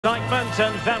Excitement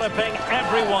enveloping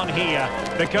everyone here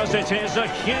because it is a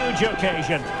huge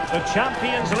occasion. The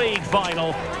Champions League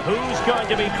final. Who's going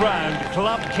to be crowned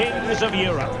Club Kings of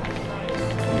Europe?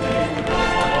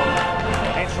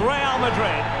 It's Real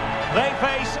Madrid. They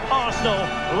face Arsenal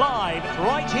live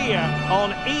right here on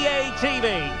EA TV.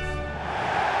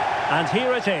 And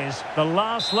here it is, the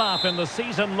last lap in the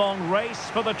season-long race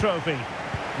for the trophy.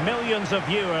 Millions of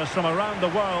viewers from around the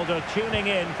world are tuning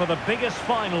in for the biggest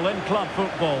final in club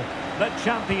football, the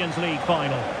Champions League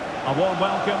final. A warm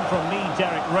welcome from me,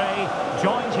 Derek Ray,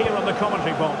 joined here in the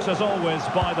commentary box, as always,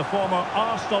 by the former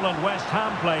Arsenal and West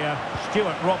Ham player,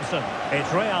 Stuart Robson. It's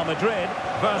Real Madrid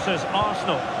versus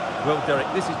Arsenal. Well,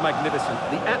 Derek, this is magnificent.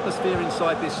 The atmosphere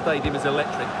inside this stadium is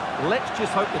electric. Let's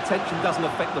just hope the tension doesn't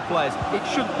affect the players. It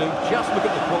shouldn't do. Just look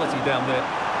at the quality down there.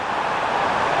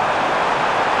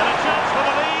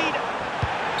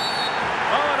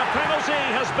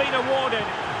 Has been awarded.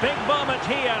 Big moment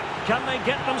here. Can they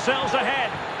get themselves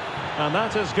ahead? And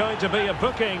that is going to be a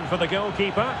booking for the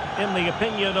goalkeeper, in the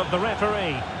opinion of the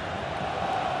referee.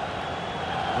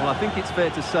 Well, I think it's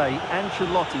fair to say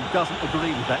Ancelotti doesn't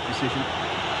agree with that decision.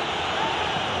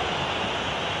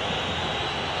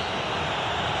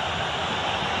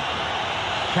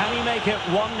 Can he make it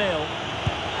 1-0?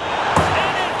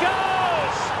 In it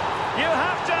goes! You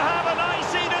have to have an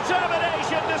icy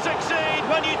determination to succeed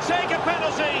when you take a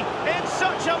penalty in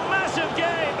such a massive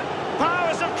game.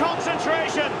 Powers of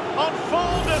concentration on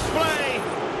full display.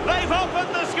 They've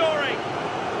opened the scoring.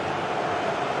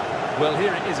 Well,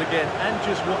 here it is again, and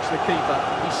just watch the keeper.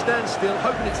 He stands still,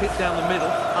 hoping it's hit down the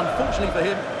middle. Unfortunately for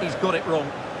him, he's got it wrong.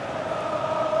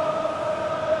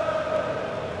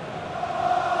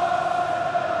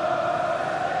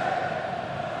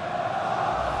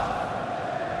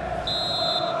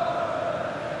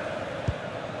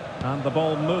 And the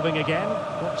ball moving again.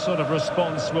 What sort of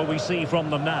response will we see from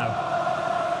them now?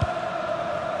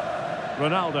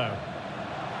 Ronaldo.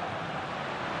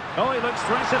 Oh, he looks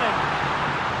threatening.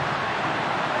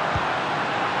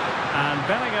 And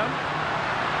Bellingham.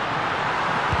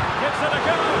 Gives it a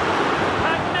go.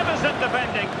 Magnificent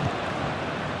defending.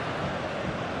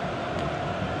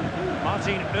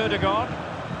 Martin Ødegaard.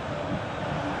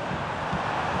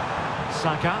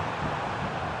 Saka.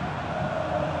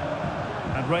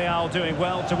 And Real doing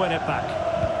well to win it back.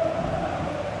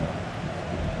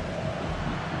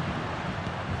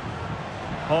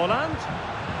 HAALAND.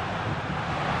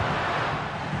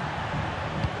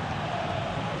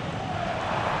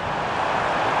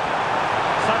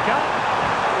 Saka.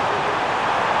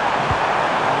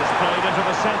 And it's played into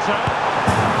the centre.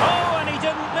 Oh, and he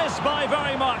didn't miss by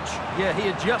very much. Yeah, he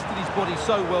adjusted his body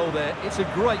so well there. It's a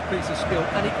great piece of skill,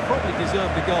 and he probably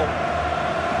deserved the goal.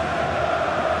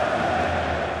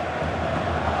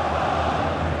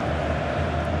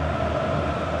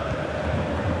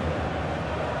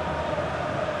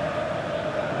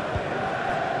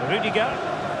 Rudiger.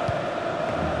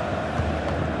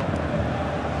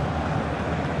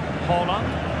 HAALAND.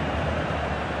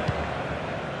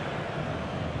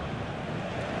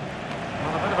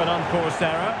 Well, a bit of an unforced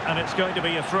error, and it's going to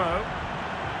be a throw.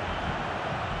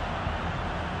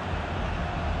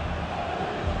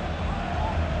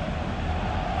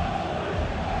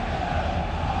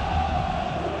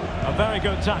 A very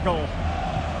good tackle.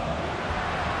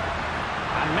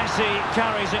 And Messi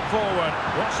carries it forward.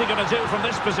 What's he going to do from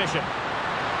this position?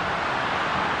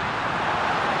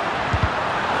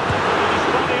 His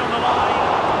body on the line.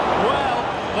 Well,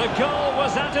 the goal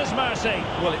was at his mercy.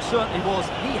 Well, it certainly was.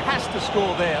 He has to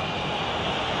score there.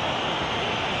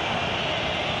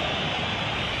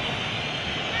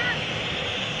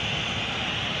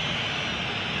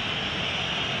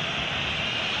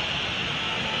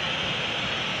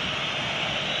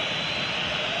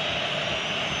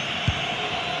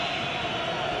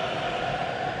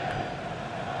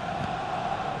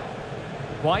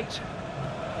 White.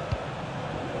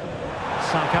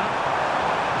 Saka.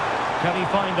 Can he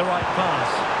find the right pass?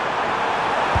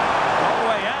 All the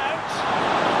way out.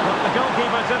 But the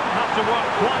goalkeeper didn't have to work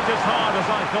quite as hard as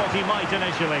I thought he might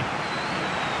initially.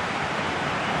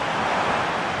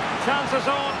 Chances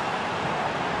on.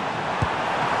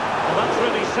 Well, that's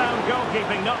really sound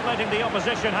goalkeeping, not letting the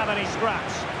opposition have any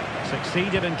scraps.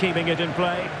 Succeeded in keeping it in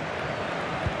play.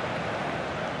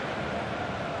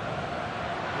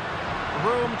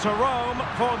 Room to roam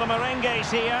for the merengues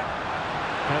here.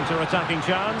 Counter-attacking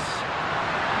chance.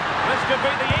 This could be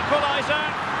the equaliser.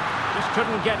 Just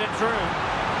couldn't get it through.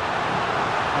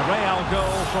 A Real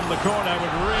goal from the corner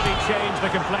would really change the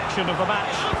complexion of the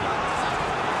match.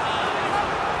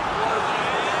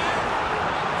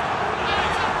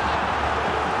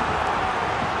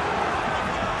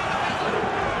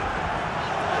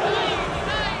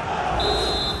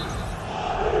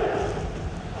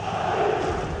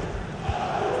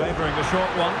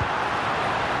 one.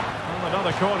 Well,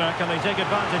 another corner. Can they take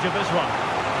advantage of this one?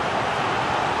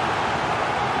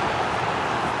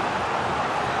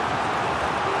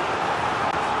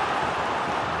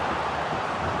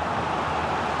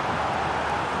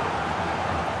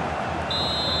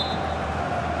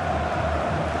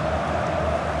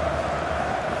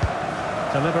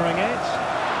 Delivering it.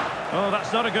 Oh,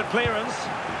 that's not a good clearance.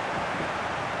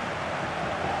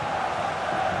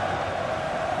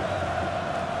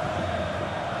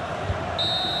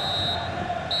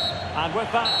 And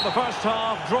with that, the first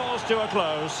half draws to a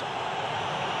close.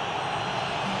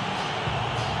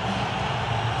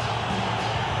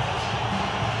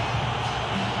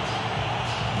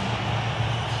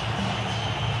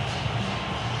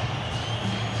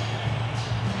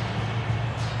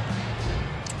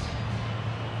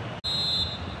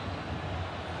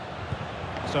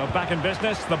 So back in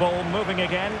business, the ball moving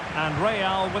again, and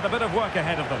Real with a bit of work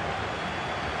ahead of them.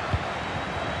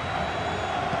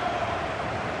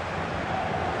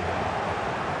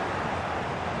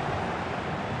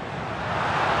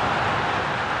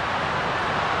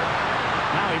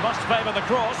 Now he must favour the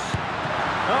cross.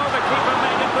 Oh, the keeper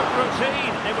made it look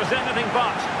routine. It was anything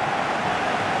but.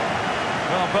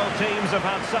 Well, both teams have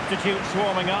had substitutes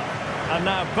warming up, and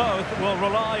now both will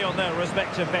rely on their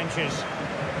respective benches.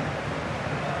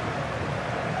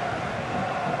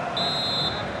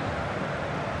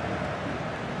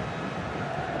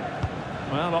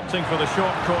 Well, opting for the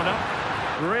short corner.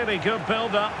 Really good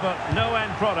build-up, but no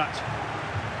end product.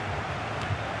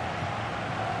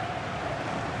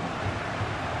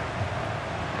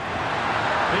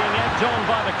 Being egged on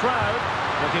by the crowd.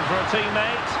 Looking for a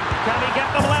teammate. Can he get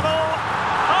them level?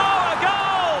 Oh, a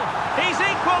goal! He's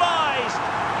equalised!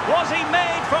 Was he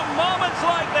made from moments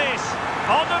like this?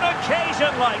 On an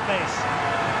occasion like this?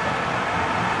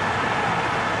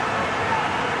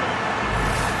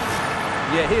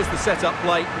 Yeah, here's the set-up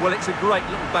play. Well, it's a great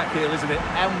little back heel, isn't it?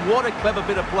 And what a clever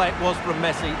bit of play it was from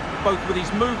Messi, both with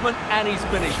his movement and his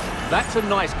finish. That's a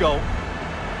nice goal.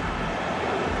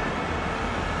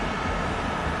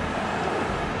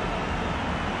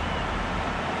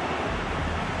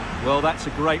 Well, that's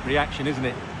a great reaction, isn't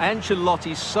it?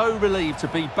 Ancelotti's so relieved to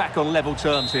be back on level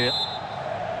terms here.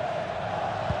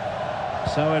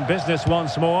 So in business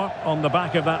once more, on the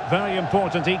back of that very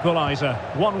important equaliser.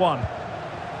 1-1.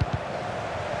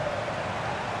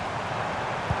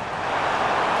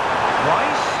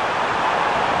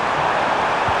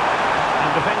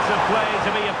 Defensive play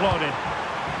to be applauded.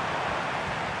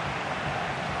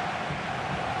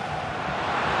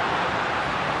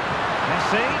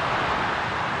 Messi.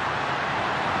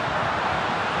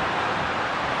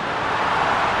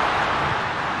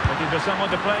 Looking for someone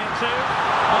to play it to.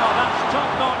 Oh, that's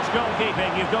top-notch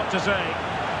goalkeeping, you've got to say.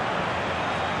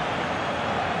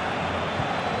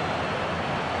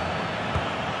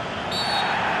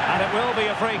 And it will be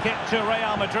a free kick to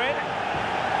Real Madrid.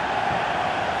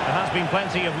 There has been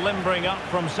plenty of limbering up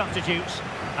from substitutes,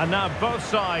 and now both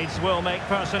sides will make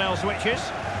personnel switches.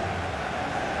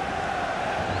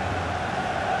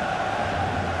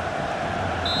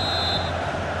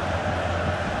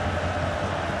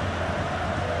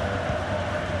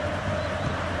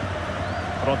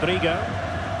 Rodrigo.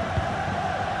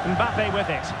 Mbappe with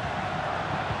it.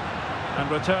 And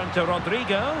return to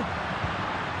Rodrigo.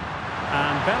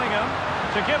 And Bellingham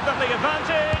to give them the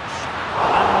advantage.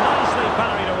 And nicely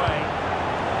parried away.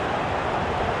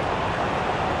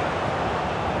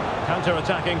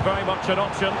 Counter-attacking, very much an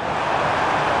option.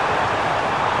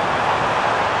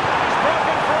 He's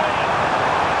broken free.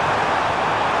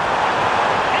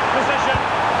 In position.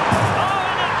 Oh,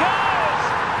 and it goes!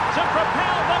 To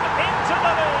propel them into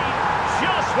the lead.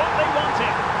 Just what they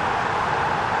wanted.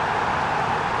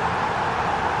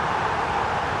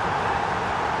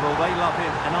 Well, they love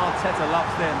him, and Arteta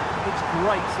loves them. It's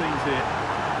great scenes here.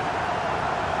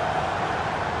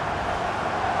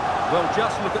 Well,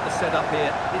 just look at the setup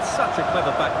here. It's such a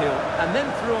clever back heel. And then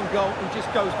through on goal, he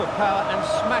just goes for power and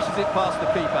smashes it past the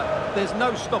keeper. There's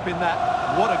no stopping that.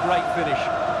 What a great finish.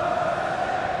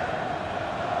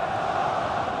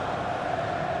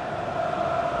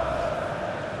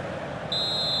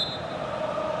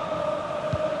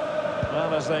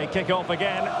 Well, as they kick off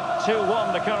again,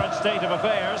 2-1 the current state of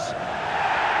affairs.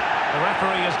 The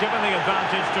referee has given the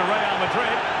advantage to Real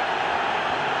Madrid.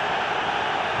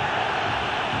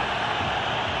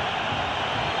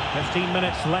 "15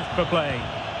 minutes left for play.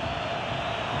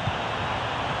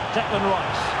 Declan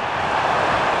Rice.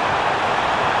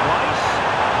 Rice.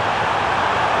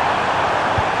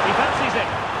 He fancies it.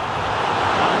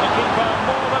 And the keeper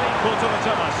more than equal to the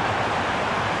task.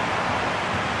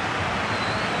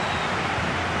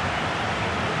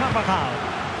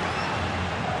 Fifagamerss.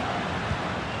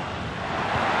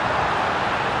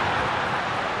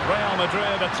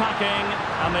 Madrid attacking,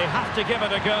 and they have to give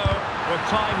it a go with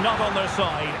time not on their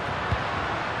side.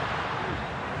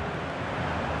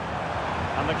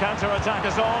 And the counter-attack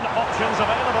is on, options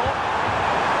available.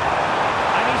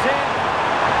 And he's in.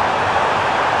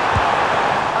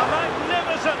 A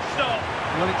magnificent stop.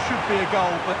 Well, it should be a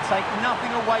goal, but take nothing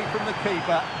away from the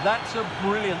keeper. That's a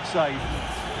brilliant save.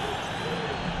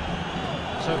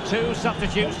 So 2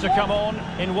 substitutes to come on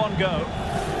in one go.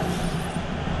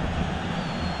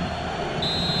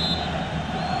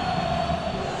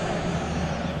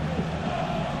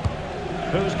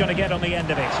 Who's going to get on the end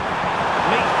of it?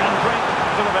 Meet and drink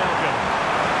to the Belgian.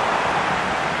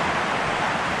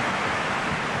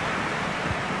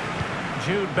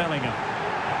 Jude Bellingham.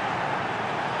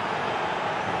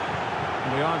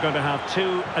 We are going to have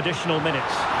 2 additional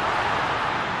minutes.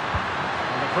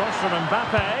 And the cross from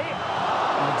MBAPPE.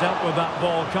 And dealt with that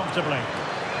ball comfortably.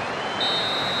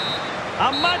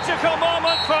 A magical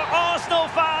moment for Arsenal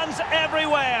fans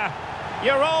everywhere.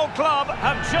 Your old club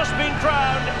have just been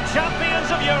crowned champions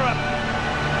of Europe.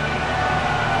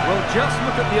 Well, just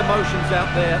look at the emotions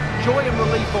out there. Joy and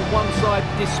relief on one side,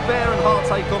 despair and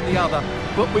heartache on the other.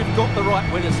 But we've got the right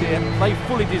winners here. They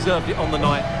fully deserved it on the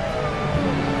night.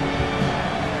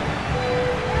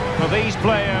 For these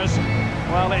players,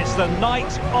 well, it's the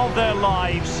night of their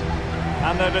lives.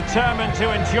 And they're determined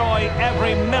to enjoy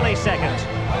every millisecond.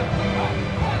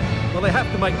 Well, they have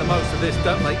to make the most of this,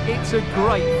 don't they? It's a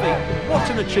great feat. What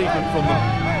an achievement from them.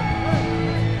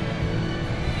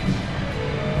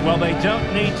 Well, they don't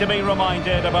need to be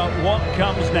reminded about what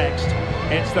comes next.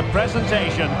 It's the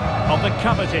presentation of the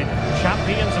coveted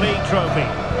Champions League trophy.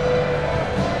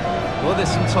 Well, there's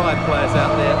some tired players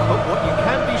out there, but what you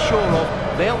can be sure of,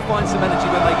 they'll find some energy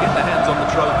when they get their hands on the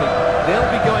trophy. They'll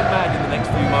be going mad in the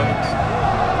next few moments.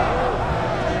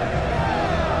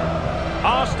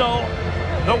 Arsenal,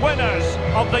 the winners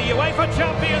of the UEFA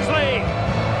Champions League.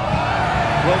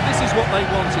 Well, this is what they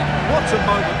wanted. What a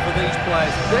moment for these players.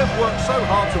 They've worked so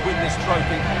hard to win this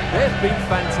trophy. They've been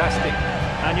fantastic.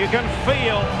 And you can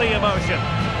feel the emotion.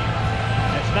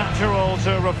 It's natural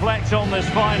to reflect on this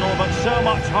final, but so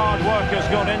much hard work has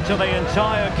gone into the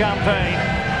entire campaign.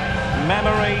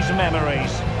 Memories,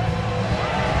 memories.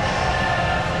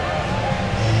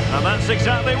 And that's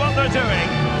exactly what they're doing.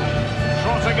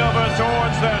 Trotting over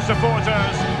towards their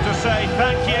supporters to say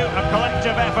thank you, a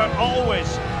collective effort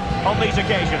always on these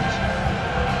occasions.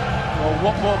 Well,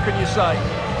 what more can you say?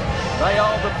 They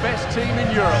are the best team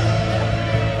in Europe.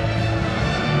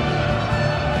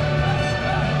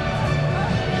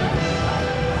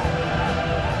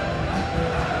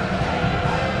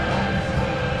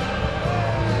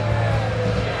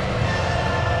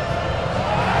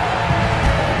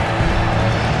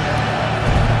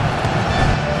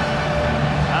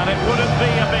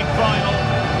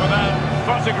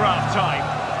 Photograph time.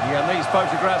 Yeah, and these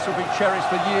photographs will be cherished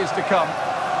for years to come.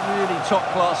 Really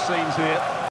top-class scenes here.